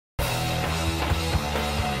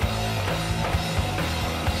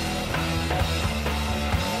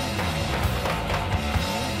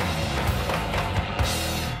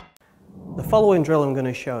following drill I'm going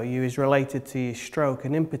to show you is related to your stroke,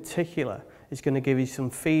 and in particular it's going to give you some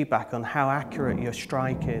feedback on how accurate your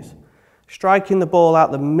strike is. Striking the ball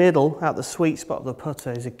out the middle, out the sweet spot of the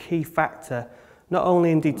putter, is a key factor not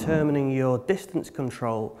only in determining your distance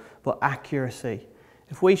control but accuracy.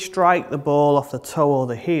 If we strike the ball off the toe or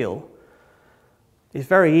the heel, it's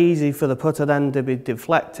very easy for the putter then to be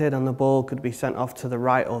deflected and the ball could be sent off to the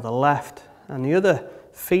right or the left. And the other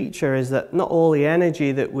feature is that not all the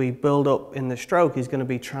energy that we build up in the stroke is going to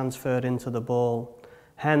be transferred into the ball.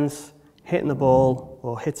 Hence, hitting the ball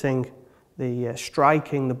or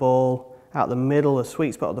striking the ball out the middle, the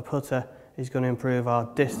sweet spot of the putter, is going to improve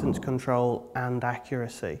our distance control and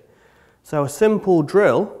accuracy. So a simple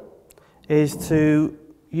drill is to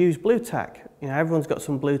use blue tack. You know, everyone's got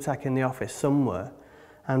some blue tack in the office somewhere.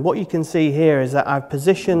 And what you can see here is that I've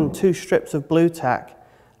positioned 2 strips of blue tack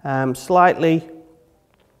slightly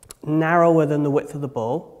narrower than the width of the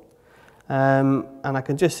ball. And I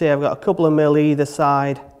can just see I've got a couple of mil either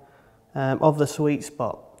side of the sweet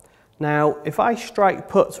spot. Now, if I strike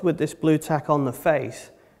putts with this blue tack on the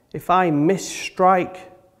face, if I misstrike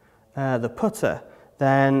the putter,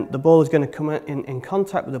 then the ball is going to come in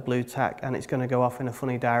contact with the blue tack and it's going to go off in a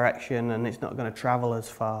funny direction and it's not going to travel as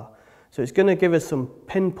far. So it's going to give us some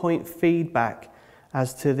pinpoint feedback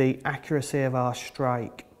as to the accuracy of our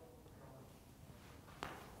strike.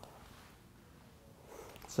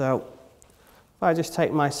 So if I just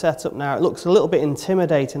take my setup now, it looks a little bit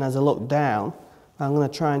intimidating as I look down. I'm going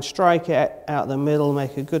to try and strike it out the middle,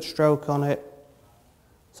 make a good stroke on it.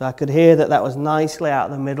 So I could hear that that was nicely out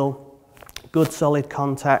the middle, good solid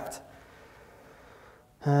contact.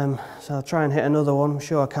 So I'll try and hit another one. I'm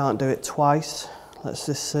sure I can't do it twice. Let's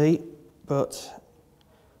just see. But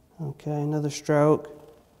okay, another stroke.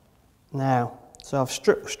 Now, so I've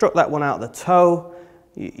struck that one out the toe.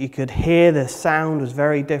 You could hear the sound was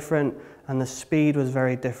very different and the speed was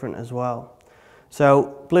very different as well.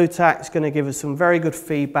 So blue tack is going to give us some very good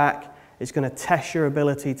feedback. It's going to test your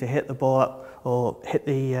ability to hit the ball up or hit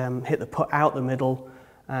the putt out the middle,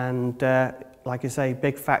 and like I say,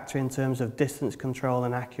 big factor in terms of distance control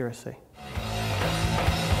and accuracy.